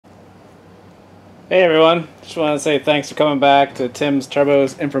Hey everyone, just want to say thanks for coming back to Tim's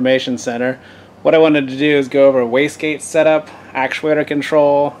Turbos Information Center. What I wanted to do is go over wastegate setup, actuator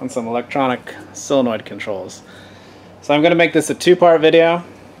control, and some electronic solenoid controls. So I'm going to make this a two-part video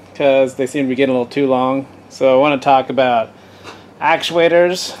because they seem to be getting a little too long. So I want to talk about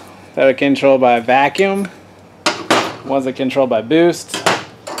actuators that are controlled by vacuum, ones that are controlled by boost,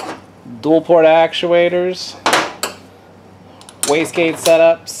 dual port actuators, wastegate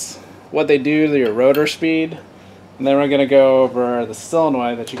setups, what they do to your rotor speed, and then we're going to go over the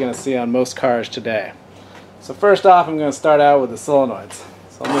solenoid that you're going to see on most cars today. So first off, I'm going to start out with the solenoids.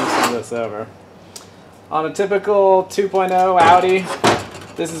 So I'll move some of this over. On a typical 2.0 Audi,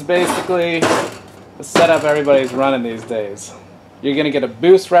 this is basically the setup everybody's running these days. You're going to get a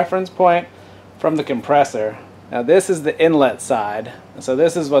boost reference point from the compressor. Now this is the inlet side, so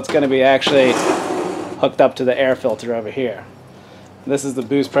this is what's going to be actually hooked up to the air filter over here. This is the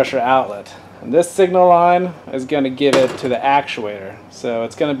boost pressure outlet, and this signal line is going to give it to the actuator, so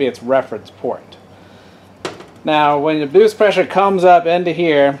it's going to be its reference port. Now when the boost pressure comes up into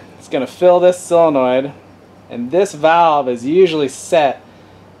here, it's going to fill this solenoid, and this valve is usually set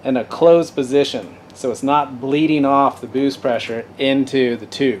in a closed position, so it's not bleeding off the boost pressure into the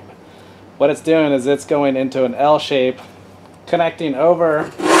tube. What it's doing is it's going into an L shape, connecting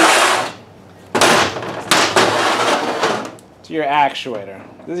over your actuator.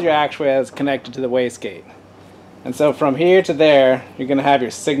 This is your actuator that's connected to the wastegate. And so from here to there, you're going to have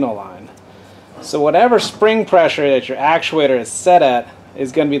your signal line. So whatever spring pressure that your actuator is set at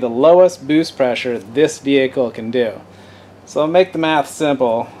is going to be the lowest boost pressure this vehicle can do. So I'll make the math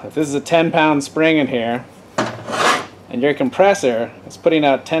simple. If this is a 10-pound spring in here, and your compressor is putting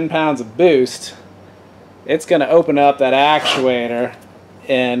out 10 pounds of boost, it's going to open up that actuator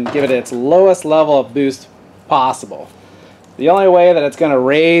and give it its lowest level of boost possible. The only way that it's going to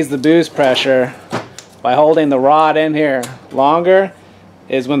raise the boost pressure by holding the rod in here longer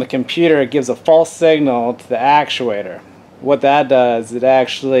is when the computer gives a false signal to the actuator. What that does, it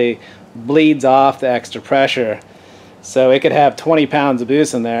actually bleeds off the extra pressure. So it could have 20 pounds of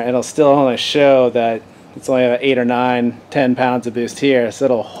boost in there, and it'll still only show that it's only about 8 or 9, 10 pounds of boost here. So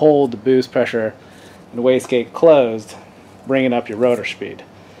it'll hold the boost pressure and the wastegate closed, bringing up your rotor speed.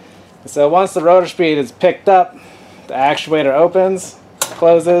 So once the rotor speed is picked up, the actuator opens,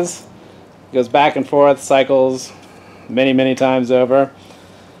 closes, goes back and forth, cycles many times over.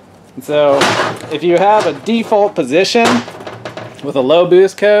 And so if you have a default position with a low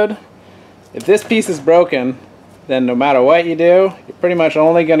boost code, if this piece is broken, then no matter what you do, you're pretty much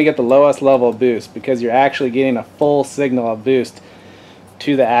only going to get the lowest level of boost because you're actually getting a full signal of boost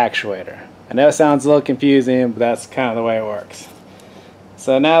to the actuator. I know it sounds a little confusing, but that's kind of the way it works.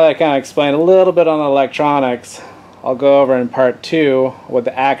 So now that I kind of explained a little bit on the electronics, I'll go over in part 2 what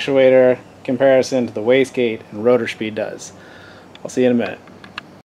the actuator comparison to the wastegate and rotor speed does. I'll see you in a minute.